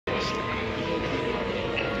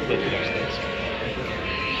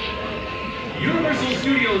Universal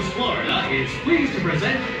Studios Florida is pleased to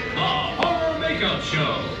present the Horror Makeup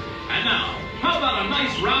Show. And now, how about a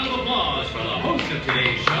nice round of applause for the host of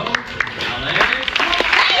today's show, Alex.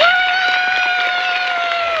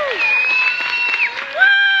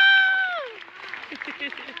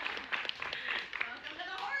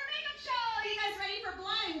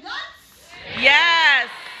 Yes!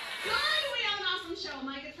 Good! We have an awesome show.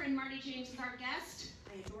 My good friend Marty James is our guest.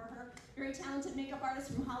 I adore her. Very talented makeup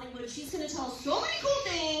artist from Hollywood. She's going to tell us so many cool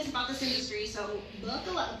things about this industry, so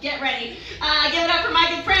buckle up. Get ready. Give it up for my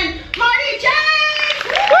good friend Marty James!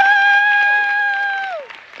 Woo!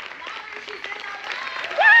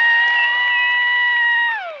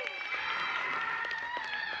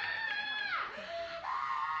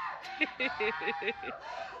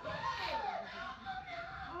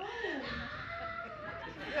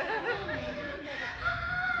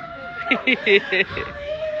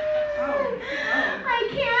 I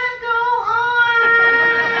can't go on.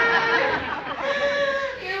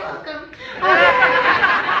 You're welcome. I'm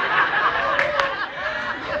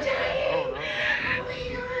dying. Oh my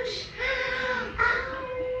gosh.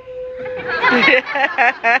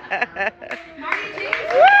 Marty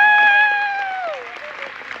James.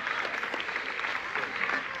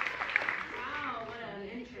 Wow, what an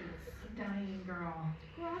entrance. I'm dying, girl.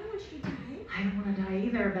 Well, I don't want you to die. I don't want to die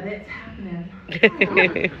either, but it's happening. Aww.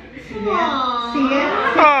 See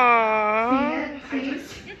it?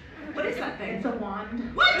 What is that thing? It's a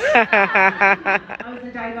wand. What? I was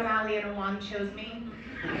in Diagon Alley and a wand chose me.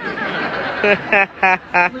 Flew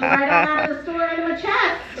right on out of the store into my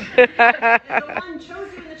chest. The one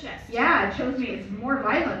chose you in the chest. Yeah, it chose me. It's more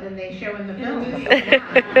violent than they show in the film.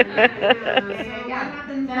 Yeah.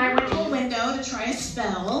 Then I went to a window to try a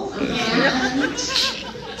spell, and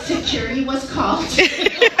security was called.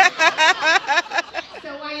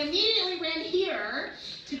 So I immediately ran here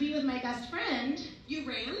to be with my best friend. You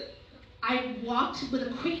ran? I walked with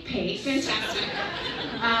a quick pace. Fantastic.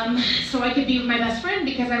 So I could be with my best friend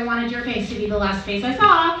because I wanted your face to be the last face I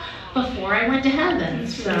saw before I went to heaven.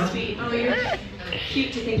 That's really sweet. Oh, you're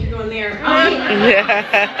cute to think you're going there. Come on,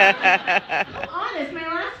 it's my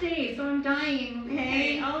last day, so I'm dying,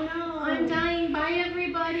 okay? Oh no. I'm dying. Bye,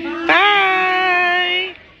 everybody.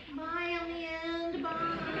 Bye! Bye, on the end. Bye.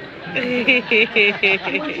 I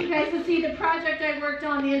want you guys to see the project I worked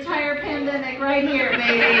on the entire pandemic right here,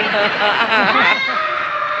 baby.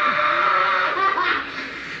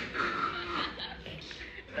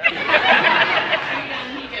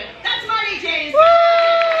 That's Marty James. So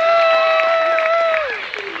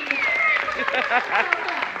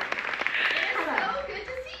good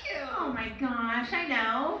to see you. Oh my gosh, I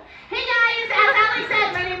know. Hey guys, as Alex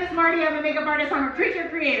said, my name is Marty. I'm a makeup artist. I'm a creature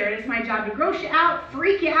creator. It's my job to gross you out,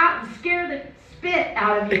 freak you out, and scare the spit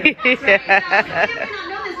out of you. That's right. Now, so you may not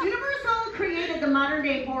know this. Universal created the modern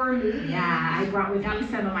day horror movie. Yeah, I brought with me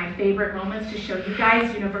some of my favorite moments to show you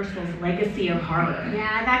guys Universal's legacy of horror.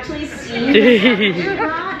 Yeah, I've actually seen this.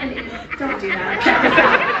 Don't do that. Check this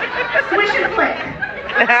out. Swish and flick.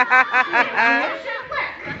 Swish and flick.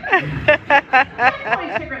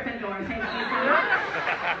 Point cigarette indoors. Thank you so much.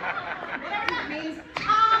 Whatever that means.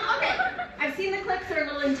 Okay. I've seen the clips that are a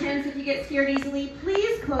little intense. If you get scared easily,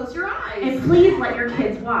 please close your eyes. And please let your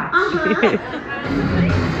kids watch.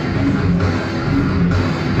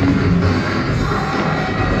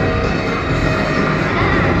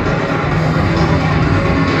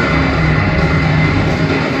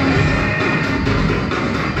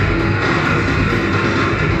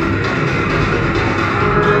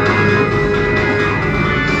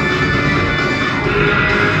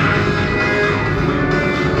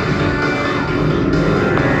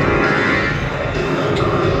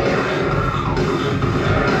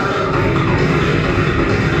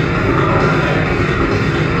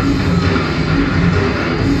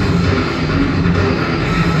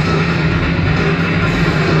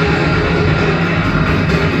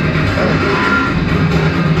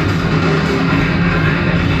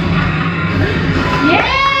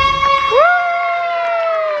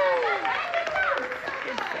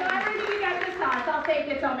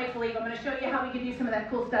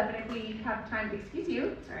 Cool stuff, and if we have time, excuse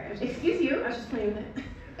you. Sorry, I was just playing with it.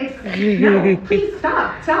 No, please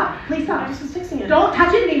stop, please stop. I just was fixing it. Don't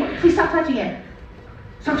touch it anymore. Please stop touching it.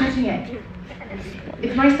 Stop touching it.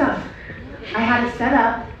 It's my stuff. I had it set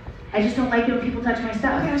up. I just don't like it when people touch my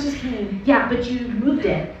stuff. Okay, I was just kidding. Yeah, but you moved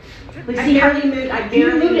it. Like, I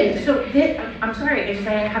barely moved it. So I'm sorry. I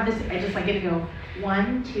have this. I just like it to go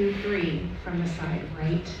 1, 2, 3 from the side,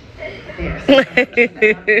 right there. So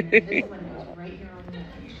this one goes right here on the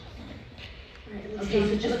edge. Okay, so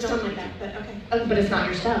it just looks don't done like that, but okay. But it's not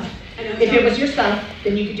your stuff. I know. If it was your stuff,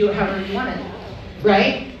 then you could do it however you wanted,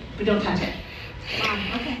 right? But don't touch it. Wow,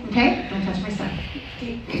 okay. Okay? Don't touch my stuff.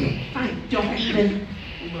 Okay, fine. Don't even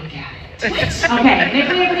look at it. Okay, and if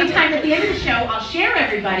we have any time at the end of the show, I'll share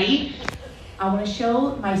everybody. I want to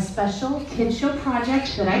show my special kid show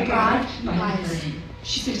project that I got.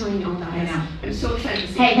 She's been telling me all about it. I know. I'm so excited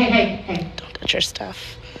to see Hey, it. hey. Don't touch your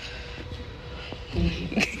stuff. Thank you.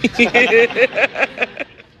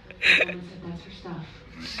 That's her stuff.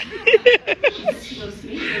 She goes to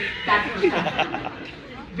me. That's her stuff.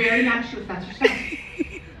 Very nice shoes. That's her stuff.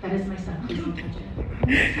 That is my stuff. Please don't touch it.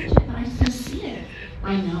 But I just want to see it.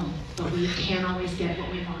 I know, but we can't always get what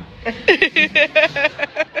we want. Thank you,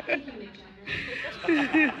 Mick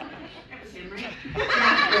Jagger. That was him, right?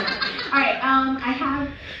 All right. I have.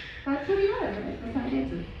 That's what we got. Right? That's how I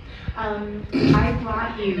did it. I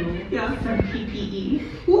brought you some PPE.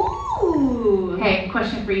 Ooh. Hey,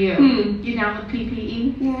 question for you. You down with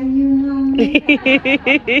PPE? Yeah, you know me.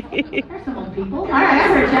 There's some old people. All right, I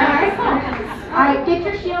heard you. All right, cool. All right, get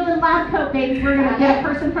your shield and lab coat, baby. We're gonna get a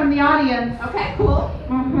person from the audience. Okay, cool.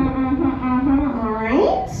 All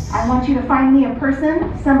right. I want you to find me a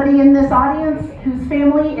person, somebody in this audience whose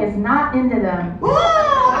family is not into them. Whoa!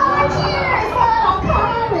 Cheers! Oh,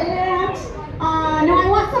 comment. No, I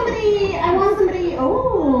want somebody,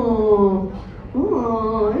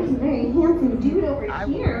 there's a very handsome dude over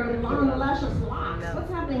here with long, luscious locks. What's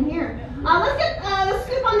happening here? Let's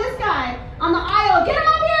scoop on this guy on the aisle. Get him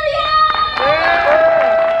up here, yeah!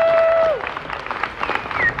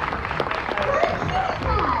 What a cute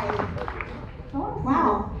guy. Oh,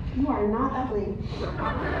 wow, you are not ugly.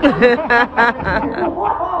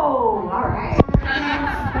 Whoa, all right.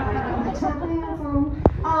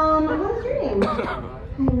 What's your name?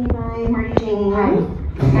 Hi, Levi, Marty Jane. Hi.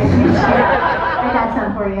 Nice to meet you. I got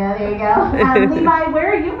some for you. There you go. Levi, where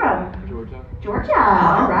are you from? Georgia. Georgia.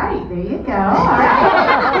 All right. There you go. All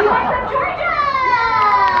right. Levi from Georgia.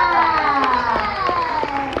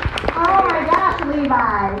 Oh my gosh,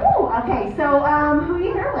 Levi. Woo. Okay. So, who are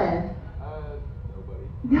you here with?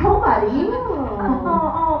 Nobody. Nobody.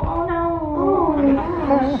 Oh no. Oh my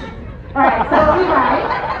gosh. All right. So, Levi,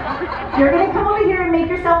 you're gonna come over here and make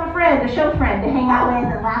yourself a friend, a show friend, to hang out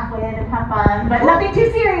with and laugh with and have fun, but nothing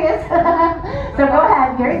too serious. So go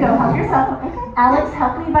ahead, here you go, help yourself. Alex,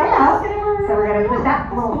 help Levi out. So we're gonna put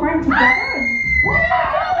that little friend together. And what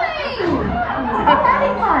are you doing? We're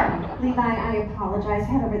having fun. Levi, I apologize.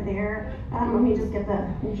 Head over there. Let me just get the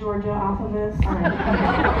Georgia off of this.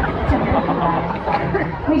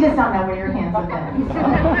 We just don't know where your hands have been.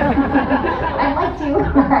 I'd like to.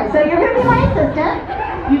 All right, so you're gonna be my assistant.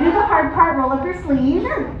 You do the hard part, roll up your sleeve.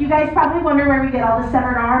 You guys probably wonder where we get all the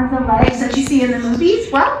severed arms and legs that you see in the movies.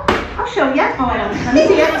 Well, I'll show you. Oh, I don't. Let me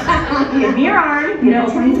see it. Give me your arm. You know,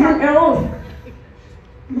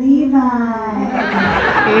 Levi.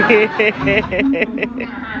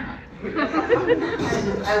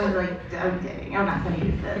 I was like, I'm kidding. I'm not going to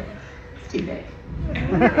use this. It's too big.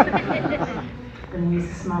 I'm going to use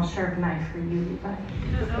a small sharp knife for you, Levi.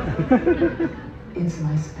 It's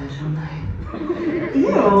my special knife.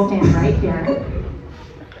 Ew. Stand right here.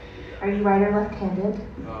 Are you right or left-handed?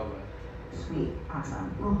 Sweet. Awesome.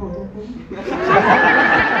 I'll hold it.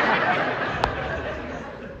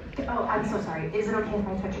 Oh, I'm so sorry. Is it okay if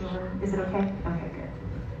I touch your arm? Is it okay? Okay, good.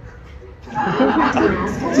 I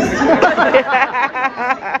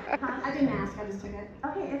didn't ask. I just took it.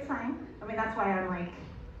 Okay, it's fine. I mean, that's why I'm like,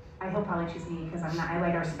 he'll probably choose me because I'm not.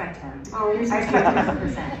 I respect him. Oh, you're so I cute. respect him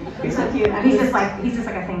 100%. You're so cute. He's just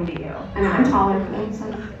like a thing to you. And I'm taller than him, so.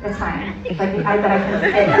 It's fine. Like I bet I can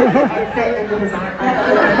fit into his arm.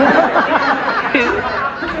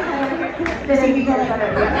 Fit into his arm.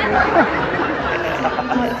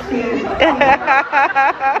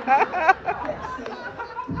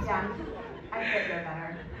 Yeah, I fit there better.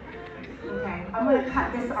 Okay, I'm going to cut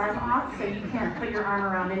this arm off so you can't put your arm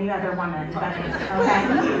around any other woman. Okay?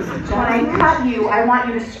 When I cut you, I want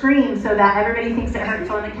you to scream so that everybody thinks it hurts.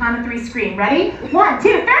 So on the count of 3, scream. Ready? 1, 2,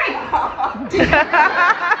 3!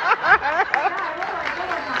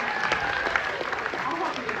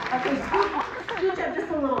 Okay, scooch up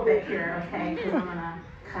just a little bit here, okay? Because I'm going to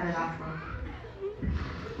cut it off real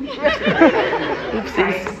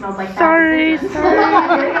Sorry, it smells like that. Sorry.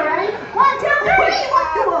 Ready? 1, 2, 3!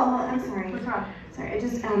 Oh, I'm sorry. What's wrong? Sorry, I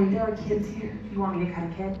just, there are kids here. You want me to cut a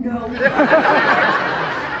kid? No.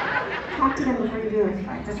 talk to them before you do it.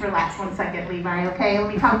 Right, just relax 1 second, Levi, okay?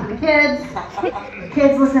 Let me talk to the kids.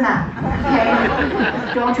 Kids, listen up,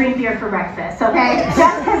 okay? Don't drink beer for breakfast, okay?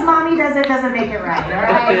 Just because mommy does it doesn't make it right, all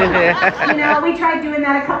right? You know, we tried doing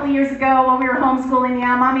that a couple years ago when we were homeschooling.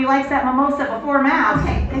 Yeah, mommy likes that mimosa before mass.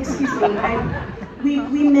 Okay, excuse me.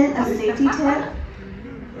 We meant a safety tip.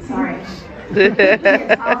 Sorry. Kids,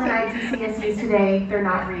 all the knives you see us use today, they're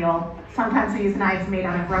not real. Sometimes we use knives made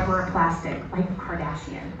out of rubber or plastic, like a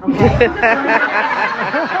Kardashian, okay? This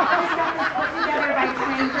stuff is put together by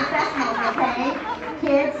trained professionals, okay?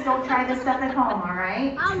 Kids, don't try this stuff at home, all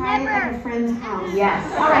right? Try it at a friend's house. Yes.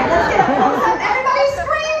 All right, let's get a close up. Everybody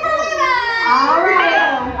scream for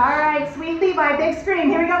Levi! All right, sweet Levi, big scream.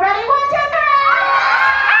 Here we go, ready? 1, 2, 3!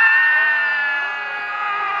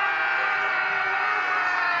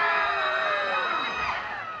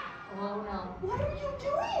 What are you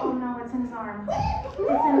doing? Oh no, it's in his arm. What? It's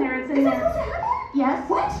in there, it's in Is there. that supposed to happen? Yes?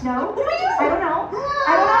 What? No? What are we doing? I don't know.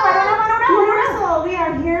 Universal, we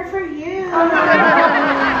are here for you. Oh, no.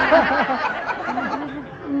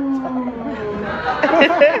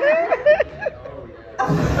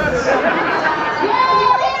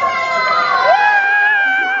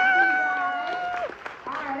 Alright,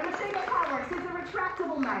 I'm gonna show you how it works. It's a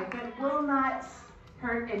retractable knife. It will not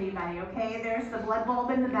hurt anybody, okay? There's the blood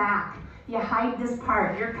bulb in the back. You hide this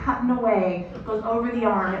part. You're cutting away. It goes over the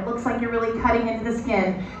arm. It looks like you're really cutting into the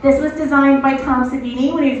skin. This was designed by Tom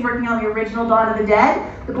Savini when he was working on the original Dawn of the Dead.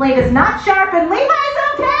 The blade is not sharp and Levi's okay!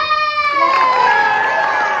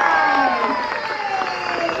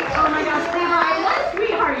 Oh my gosh, Levi, what a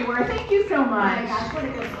sweetheart you were. Thank you so much. Oh my gosh, what a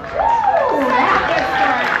good story. Ooh,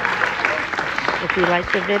 yeah. If you like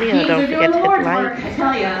the video, These don't are forget doing to the Lord's hit work, like. I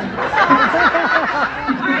tell ya.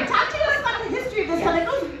 All right, talk to us about the history of this stuff. It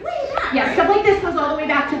goes way back. Yeah, stuff like this goes all the way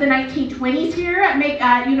back to the 1920s here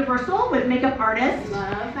at Universal with makeup artists.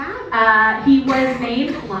 Love that. He was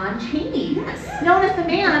named Lon Chaney. Yes. Known as the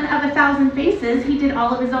man of 1,000 faces, he did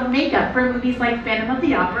all of his own makeup for movies like Phantom of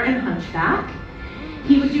the Opera and Hunchback.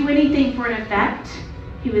 He would do anything for an effect.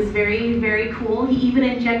 He was very, very cool. He even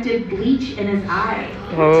injected bleach in his eye.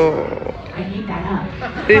 Oh. I made that up.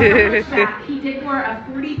 For Hunchback, he did wear a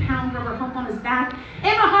 40-pound rubber hump on his back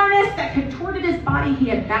and a harness that contorted his body. He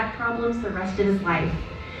had back problems the rest of his life.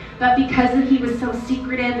 But because he was so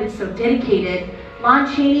secretive and so dedicated, Lon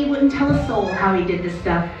Chaney wouldn't tell a soul how he did this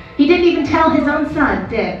stuff. He didn't even tell his own son,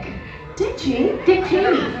 Dick. Dick Cheney? Dick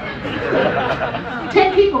Cheney.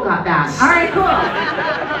 10 people got that. All right, cool.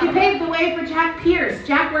 He paved the way for Jack Pierce.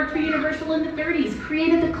 Jack worked for Universal in the 30s,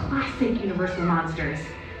 created the classic Universal monsters,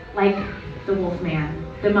 like the Wolfman,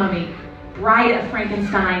 the Mummy, Bride of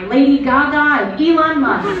Frankenstein, Lady Gaga, and Elon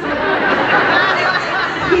Musk.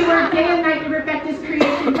 He worked day and night to perfect his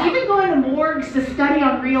creations, even going to morgues to study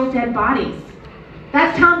on real dead bodies.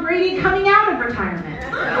 That's Tom Brady coming out of retirement.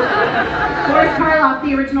 Boris Karloff,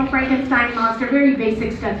 the original Frankenstein monster, very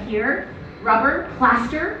basic stuff here. Rubber,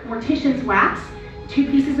 plaster, mortician's wax, 2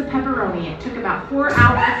 pieces of pepperoni. It took about 4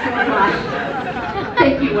 hours to wash.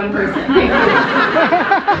 Thank you, one person. Thank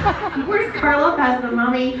you. Boris Karloff has the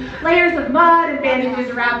Mummy, layers of mud and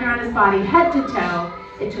bandages wrapped around his body, head to toe.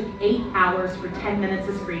 It took 8 hours for 10 minutes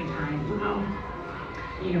of screen time. Wow.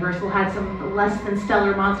 Universal had some less than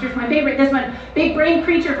stellar monsters. My favorite, this one, big brain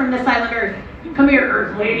creature from this island Earth. Come here,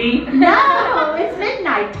 Earth lady. No, it's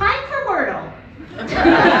midnight. Time for Wordle.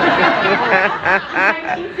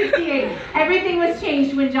 1968. Everything was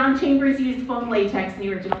changed when John Chambers used foam latex in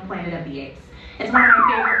the original Planet of the Apes. It's one of my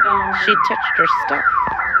favorite films. She touched her stuff.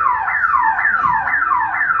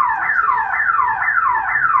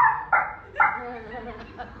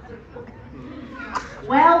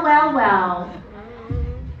 Well, well, well.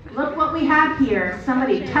 Look what we have here.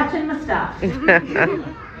 Somebody touching my stuff. Who?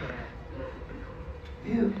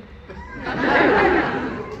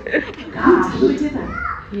 Gosh, who did that?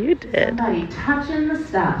 You did. Somebody touching the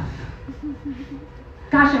stuff.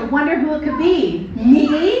 Gosh, I wonder who it could be.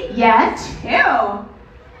 Me? Yes. Ew.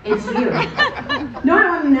 It's you. No, I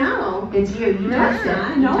want to know. It's you. You touched it.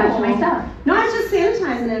 You No. touched my stuff. No, I was just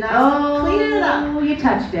sanitizing it. I was cleaning it up. Oh, you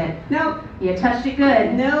touched it. No. You touched it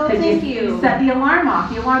good. No, 'Cause thank you you. set the alarm off.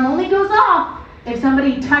 The alarm only goes off if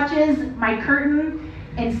somebody touches my curtain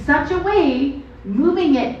in such a way,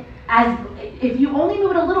 moving it as, if you only move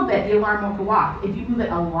it a little bit, the alarm won't go off. If you move it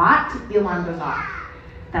a lot, the alarm goes off.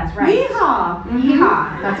 That's right. Yeehaw.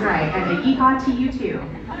 Yeehaw. That's right. And a yeehaw to you too.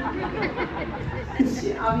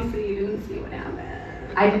 Obviously, you didn't see what happened.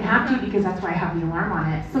 I didn't have to because that's why I have the alarm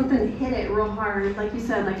on it. Something hit it real hard, like you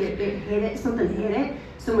said, like it hit it, something hit it,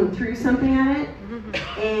 someone threw something at it,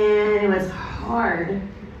 and it was hard,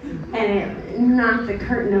 and it knocked the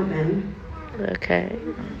curtain open. Okay.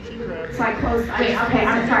 So I closed. Wait, okay,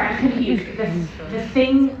 I'm sorry, I'm confused. The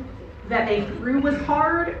thing that they threw was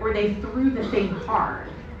hard, or they threw the thing hard?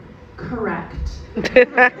 Correct.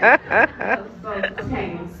 Both.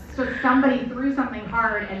 Okay, so somebody threw something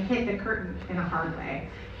hard and hit the curtain in a hard way,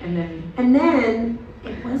 and then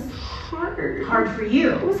It was hard. hard for you.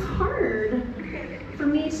 It was hard for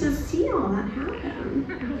me to see all that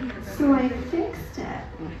happen. So I fixed it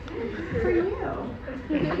for you.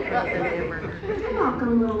 You're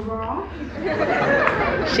welcome, little girl.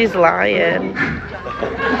 She's lying.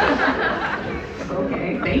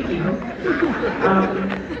 Okay, thank you.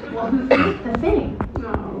 Well, who fixed the thing?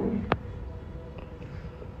 No.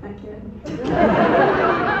 That kid.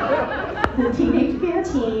 The teenage kid?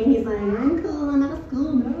 He's like, I'm cool, I'm out of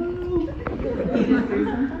school, no. He just threw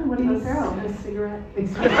something? What did he throw? A cigarette. It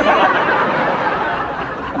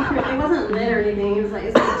wasn't lit or anything. It was like,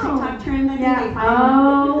 it's like a TikTok trend. I think they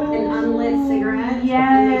find an unlit cigarette. Yes.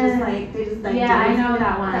 And they just like. Yeah, I know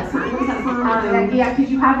that one. That song. What's that song? Yeah,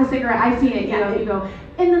 because you have the cigarette. I've seen it. Yeah. You go,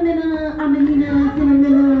 in the middle, I'm in the middle, in the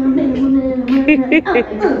middle.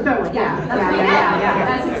 Throw it. Yeah.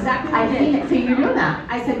 That's exactly what I I've seen did. it. So you're doing that.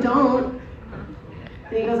 I said, don't.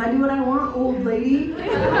 And he goes, I do what I want, old lady.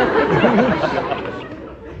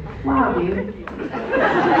 Wow, dude.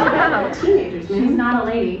 Teenagers, man. She's not a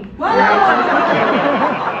lady. Whoa!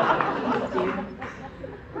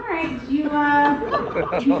 All right, you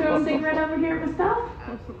throw a cigarette over here myself?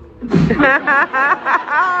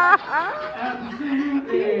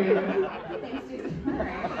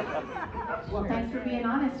 Well, thanks for being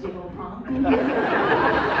honest, you little punk.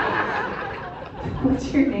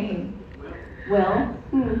 What's your name? Will?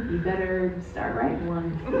 You better start writing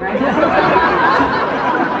one. Right?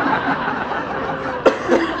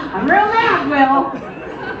 I'm real mad, Will.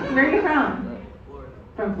 Where are you from?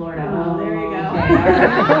 From Florida. Oh, there you go. Okay, all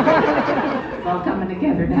right. It's all coming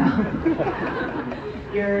together now.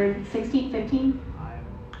 You're 16, 15?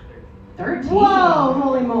 13. Whoa,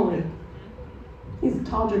 holy moly. He's a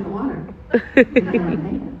tall drink of water. Oh,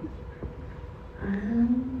 man.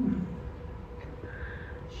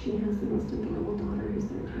 She has the most adorable daughter who's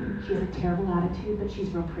 13. She has a terrible attitude, but she's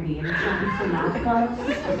real pretty. And it's something so magical.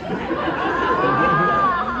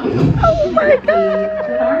 Oh my God.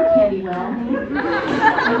 Good arm candy, Will.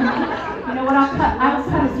 You know what? I'll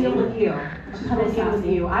cut a deal with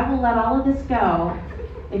you. I will let all of this go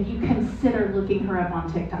if you consider looking her up on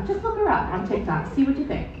TikTok. Just look her up on TikTok. See what you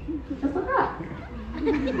think. Just look her up.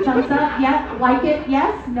 Thumbs up, yes. Like it,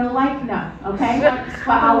 yes. No like, no. Okay?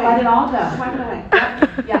 I'll let it all go. Swipe it away.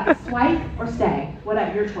 Yeah, swipe or stay.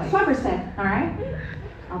 Whatever, your choice. Swipe or stay. All right?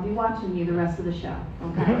 I'll be watching you the rest of the show.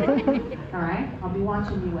 Okay? All right? I'll be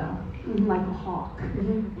watching you, Will. Like a hawk.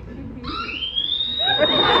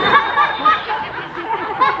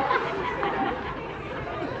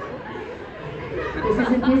 This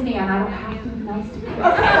isn't Disney, and I don't have to be nice to kids.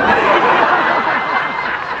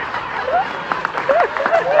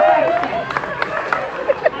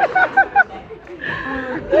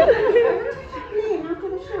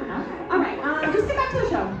 Alright, just get back to the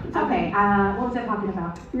show. Okay, what was I talking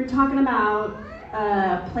about? We were talking about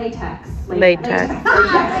Playtex. Latex.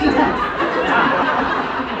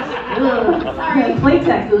 Sorry.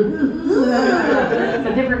 Playtex. It's a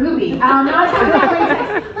different movie. No, I was talking about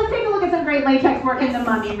latex. Let's take a look at some great latex work in the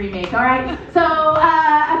Mummy remake, all right? So,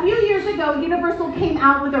 a few years ago, Universal came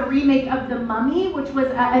out with a remake of The Mummy, which was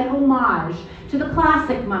an homage to the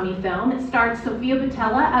classic Mummy film. It starred Sofia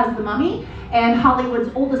Boutella as the Mummy and Hollywood's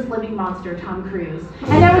oldest living monster, Tom Cruise.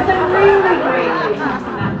 And there was some really great latex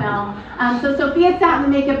in that film. So Sophia sat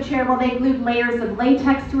in the makeup chair while they glued layers of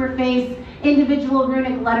latex to her face, individual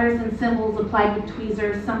runic letters and symbols applied with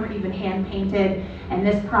tweezers, some were even hand painted, and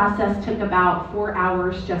this process took about 4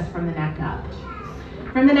 hours just from the neck up.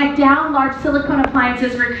 From the neck down, large silicone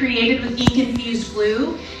appliances were created with ink-infused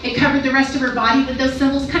glue. It covered the rest of her body with those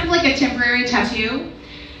symbols, kind of like a temporary tattoo,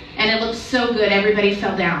 and it looked so good everybody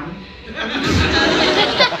fell down.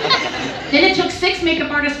 Then it took 6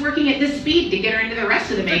 makeup artists working at this speed to get her into the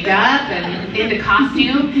rest of the makeup and into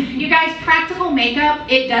costume. You guys, practical makeup,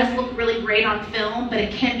 it does look really great on film, but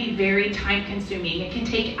it can be very time consuming. It can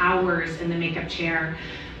take hours in the makeup chair.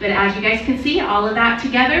 But as you guys can see, all of that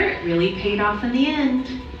together, it really paid off in the end.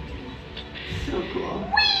 So cool.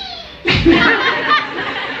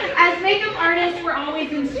 As makeup artists, we're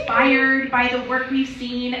always inspired by the work we've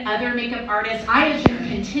seen other makeup artists. I have been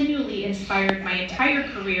continually inspired my entire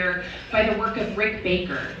career by the work of Rick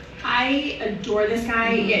Baker. I adore this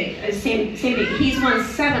guy. Same thing. He's won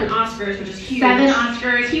 7 Oscars, which is huge. 7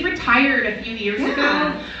 Oscars. He retired a few years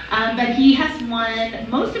ago, but he has won,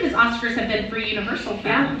 most of his Oscars have been for Universal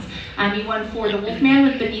films. He won for The Wolfman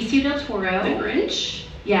with Benicio del Toro. The Grinch.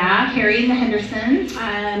 Yeah, Harry and the Hendersons.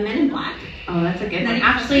 Men in Black. Oh, that's a good one.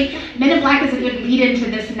 Actually, Men in Black is a good lead into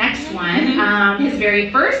this next one. His very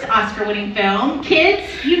first Oscar-winning film. Kids,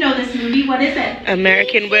 you know this movie. What is it?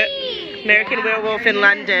 American Werewolf in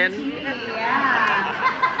London. Yeah.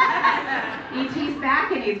 E.T.'s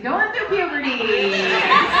back and he's going through puberty. An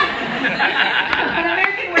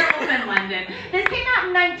American Werewolf in London. This came out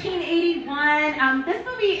in 1981. This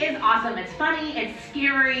movie is awesome. It's funny. It's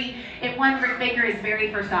scary. It won Rick Baker's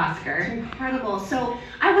very first Oscar. Incredible. So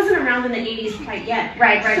I wasn't around in the 80s quite yet.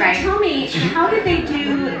 Right. So tell me, how did they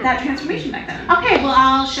do that transformation back then? Okay, well,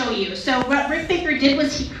 I'll show you. So what Rick Baker did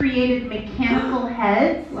was he created mechanical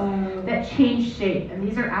heads that changed shape. And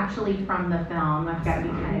these are actually from the film. I've got to be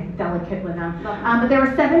kind of delicate with them. But there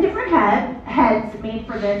were 7 different heads made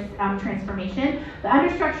for this transformation. The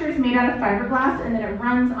understructure is made out of fiberglass, and then it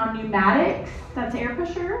runs on pneumatics. That's air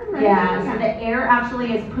pressure, right? Yeah, so the air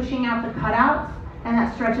actually is pushing out the cutouts, and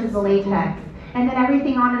that stretches the latex. And then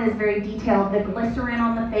everything on it is very detailed. The glycerin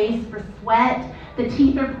on the face for sweat. The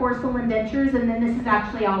teeth are porcelain dentures, and then this is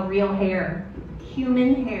actually all real hair.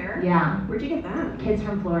 Human hair? Yeah. Where'd you get that? Kids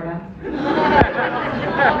from Florida.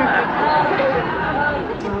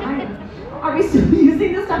 All right. Are we still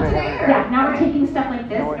using this stuff today? Or? Yeah, now we're taking stuff like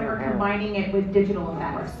this and we're combining it with digital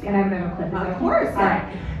effects. And I have another clip. Of course. All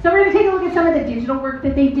right. So we're going to take a look at some of the digital work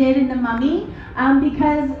that they did in The Mummy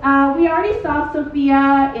because we already saw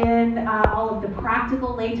Sophia in all of the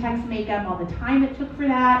practical latex makeup, all the time it took for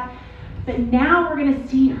that. But now we're going to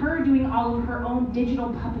see her doing all of her own digital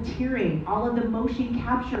puppeteering, all of the motion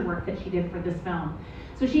capture work that she did for this film.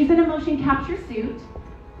 So she's in a motion capture suit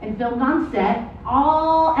and filmed on set.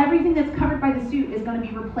 Everything that's covered by the suit is going to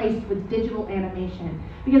be replaced with digital animation.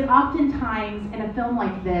 Because oftentimes in a film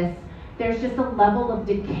like this, there's just a level of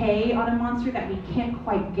decay on a monster that we can't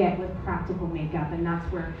quite get with practical makeup, and that's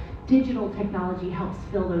where digital technology helps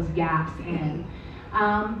fill those gaps in.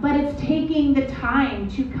 But it's taking the time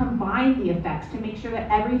to combine the effects to make sure that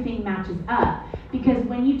everything matches up. Because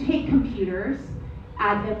when you take computers,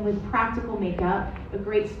 add them with practical makeup, a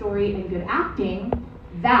great story, and good acting,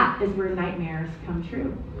 that is where nightmares come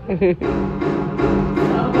true. So good. I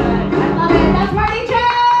love it. That's Marty J!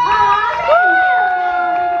 Aww,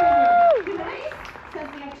 2 minutes? Says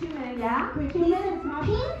we have 2 minutes. Yeah? 2 minutes.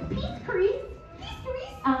 Peace, Crease.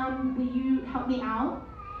 Will you help me out?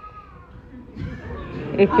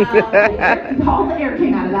 All the air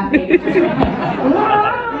came out of that baby.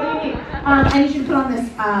 I need you to put on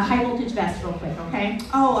this high voltage vest real quick, okay?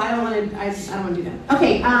 Oh, I don't want to do that.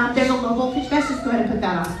 Okay, there's a low voltage vest. Just go ahead and put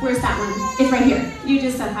that on. Where's that one? It's right here. You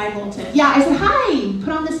just said high voltage. Yeah, I said hi.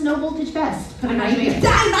 Put on this no voltage vest. Put it right here.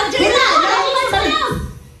 I'm not doing that.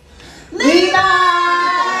 Levi!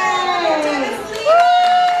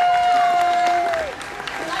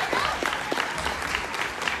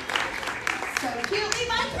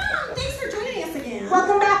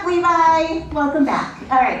 Welcome back, Levi. Welcome back.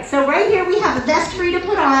 All right, so right here we have a vest for you to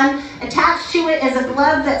put on. Attached to it is a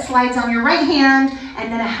glove that slides on your right hand,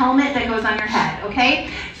 and then a helmet that goes on your head, okay?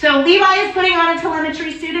 So Levi is putting on a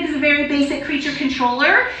telemetry suit. It is a very basic creature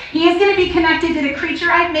controller. He is going to be connected to the creature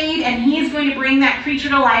I've made, and he is going to bring that creature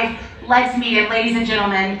to life. Let's meet him, ladies and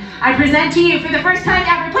gentlemen. I present to you for the first time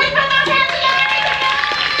ever. Please put those hands together.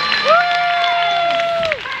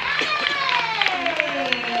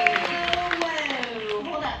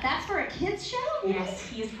 Kids show? Yes,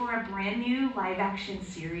 he is for a brand new live-action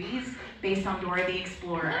series based on Dora the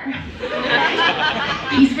Explorer.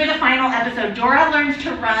 He's for the final episode. Dora learns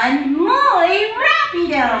to run muy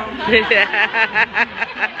rápido.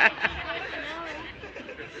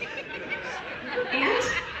 And?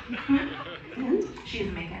 She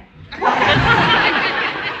doesn't make it.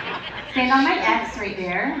 Stand on my X right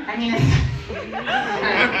there. I mean,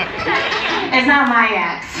 it's not my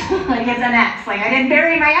X. Like, it's an X. Like, I didn't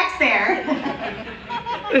bury my X there.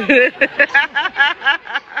 Levi,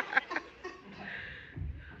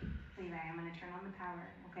 I'm going to turn on the power,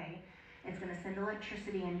 okay? It's going to send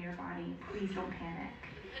electricity into your body. Please don't panic.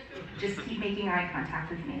 Just keep making eye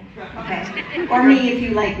contact with me, okay? Or me if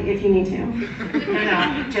you need to.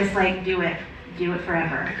 No, just like do it. Do it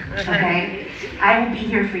forever, okay? I will be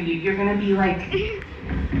here for you. You're going to be like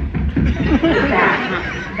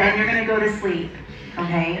that. Then you're going to go to sleep,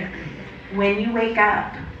 okay? When you wake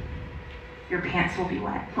up, your pants will be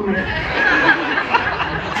wet. Oh my God.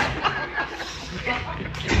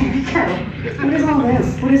 What is all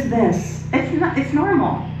this? What is this? It's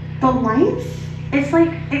normal. The lights? It's like,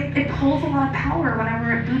 it pulls a lot of power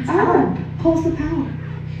whenever it boots Oh, up. pulls the power.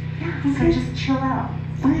 Yeah, Okay. so just chill out.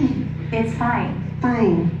 Fine. It's fine.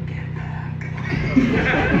 Fine.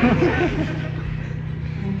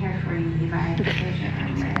 I'm here for you, Levi. There's your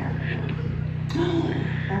arm right up.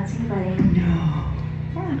 That's you, buddy. No.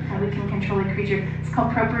 Yeah, how we can control a creature. It's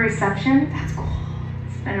called proprioception. That's cool.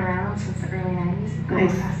 It's been around since the early 90s. Go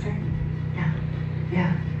Nice. faster. Yeah.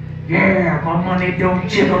 Yeah. Yeah, my money don't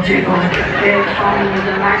jiggle jiggle. It's funny with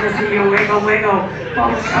the nice to see you wiggle wiggle.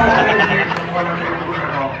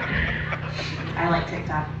 I like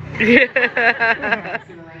TikTok.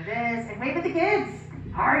 So like this, and wave at the kids.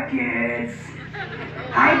 Hi kids.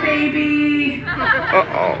 Hi baby.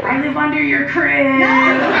 Uh-oh. I live under your crib.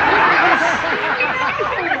 Hand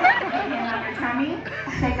on your tummy.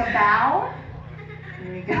 Take a bow.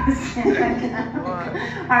 Here we go.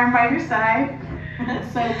 Arm by your side.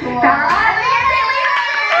 That's so cool. That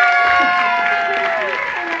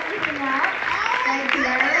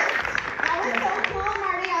was so cool,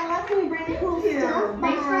 Marty. I love when you bring cool stuff.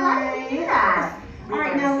 Thanks for letting me do that. All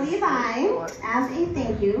right, now Levi, as a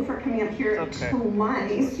thank you for coming up here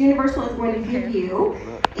twice, Universal is going to give you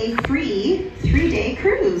a free 3-day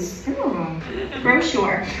cruise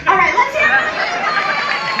brochure. All right, let's hear it.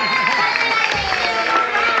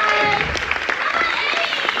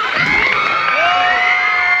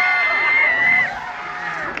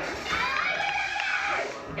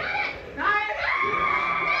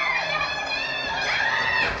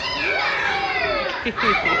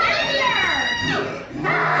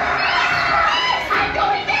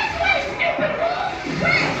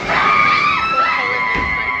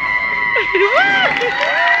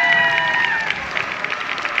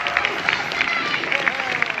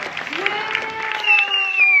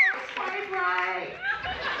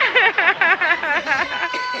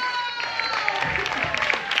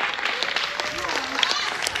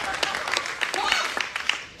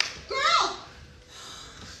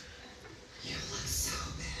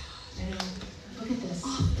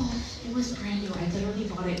 It was brand new. I literally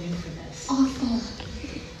bought it new for this. Awful.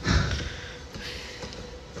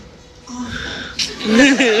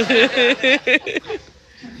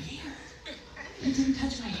 Your hair. It didn't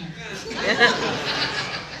touch my hair.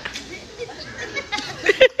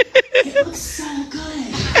 It looks so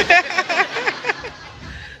good.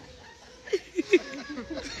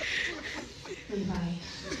 Levi,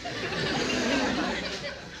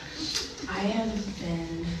 I have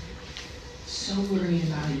been so worried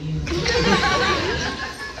about you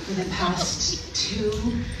for the past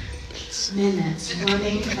 2 minutes,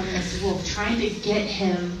 running from this wolf, trying to get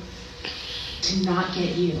him to not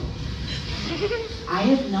get you. I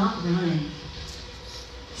have not run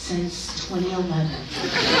since 2011.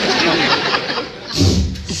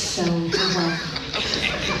 So you're welcome.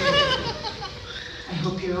 I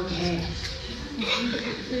hope you're okay.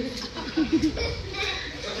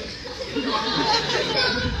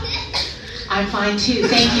 I'm fine too,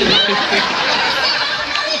 thank you.